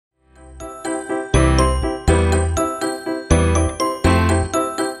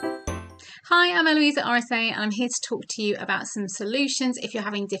Hi, I'm Eloise at RSA and I'm here to talk to you about some solutions if you're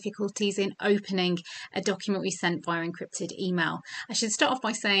having difficulties in opening a document we sent via encrypted email. I should start off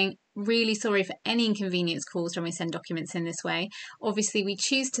by saying really sorry for any inconvenience caused when we send documents in this way. Obviously, we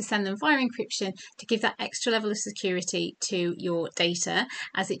choose to send them via encryption to give that extra level of security to your data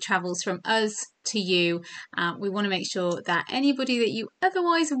as it travels from us to you. We want to make sure that anybody that you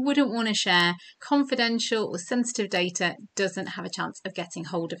otherwise wouldn't want to share confidential or sensitive data doesn't have a chance of getting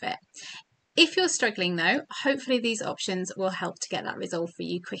hold of it. If you're struggling though, hopefully these options will help to get that resolved for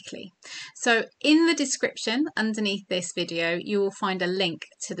you quickly. So in the description underneath this video, you will find a link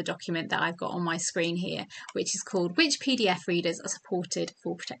to the document that I've got on my screen here, which is called Which PDF Readers Are Supported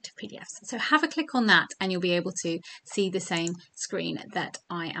for Protected PDFs. So have a click on that and you'll be able to see the same screen that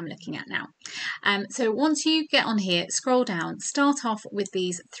I am looking at now. So once you get on here, scroll down, start off with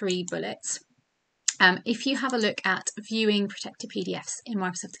these 3 bullets. If you have a look at viewing protected PDFs in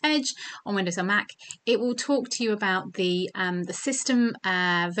Microsoft Edge on Windows or Mac, it will talk to you about the system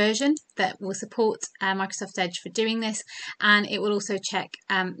version that will support Microsoft Edge for doing this, and it will also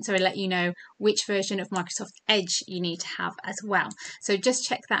let you know which version of Microsoft Edge you need to have as well. So just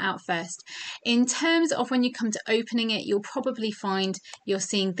check that out first. In terms of when you come to opening it, you'll probably find you're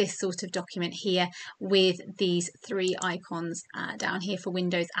seeing this sort of document here with these 3 icons down here for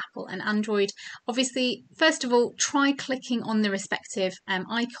Windows, Apple and Android. Obviously, first of all, try clicking on the respective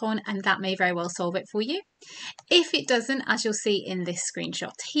icon and that may very well solve it for you. If it doesn't, as you'll see in this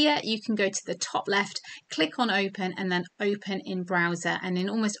screenshot here, you can go to the top left, click on open and then open in browser, and in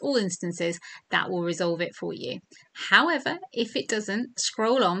almost all instances that will resolve it for you. However, if it doesn't,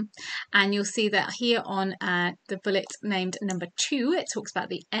 scroll on and you'll see that here on the bullet named number 2, it talks about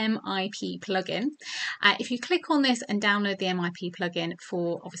the MIP plugin. If you click on this and download the MIP plugin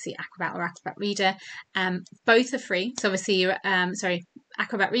for obviously Acrobat or Acrobat Reader, both are free. So obviously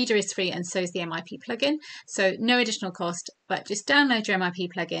Acrobat Reader is free and so is the MIP plugin. So no additional cost, but just download your MIP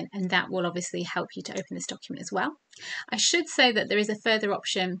plugin and that will obviously help you to open this document as well. I should say that there is a further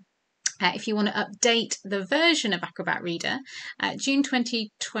option if you want to update the version of Acrobat Reader. June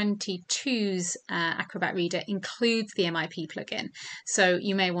 2022's Acrobat Reader includes the MIP plugin. So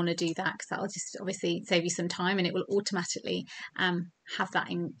you may want to do that because that'll just obviously save you some time and it will automatically have that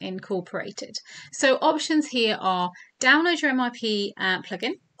incorporated. So options here are download your MIP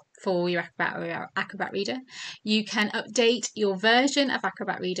plugin for your Acrobat Reader. You can update your version of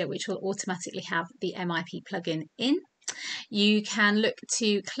Acrobat Reader, which will automatically have the MIP plugin in. You can look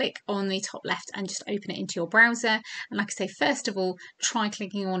to click on the top left and just open it into your browser. And like I say, first of all, try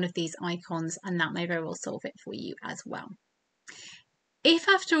clicking on one of these icons and that may very well solve it for you as well. If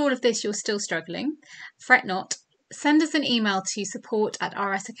after all of this you're still struggling, fret not. Send us an email to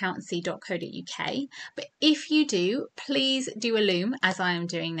support@rsaccountancy.co.uk. But if you do, please do a loom, as I am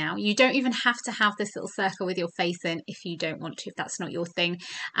doing now. You don't even have to have this little circle with your face in if you don't want to, if that's not your thing.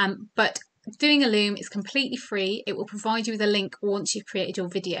 But doing a loom is completely free. It will provide you with a link once you've created your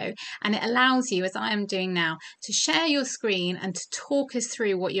video, and it allows you, as I am doing now, to share your screen and to talk us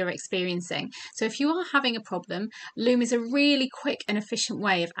through what you're experiencing. So if you are having a problem, loom is a really quick and efficient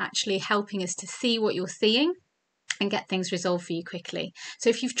way of actually helping us to see what you're seeing and get things resolved for you quickly. So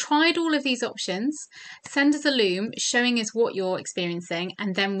if you've tried all of these options, send us a loom showing us what you're experiencing,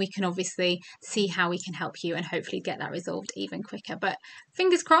 and then we can obviously see how we can help you and hopefully get that resolved even quicker. But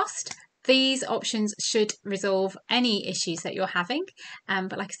fingers crossed, these options should resolve any issues that you're having.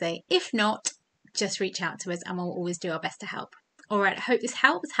 But like I say, if not, just reach out to us and we'll always do our best to help. All right, I hope this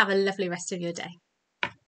helps. Have a lovely rest of your day.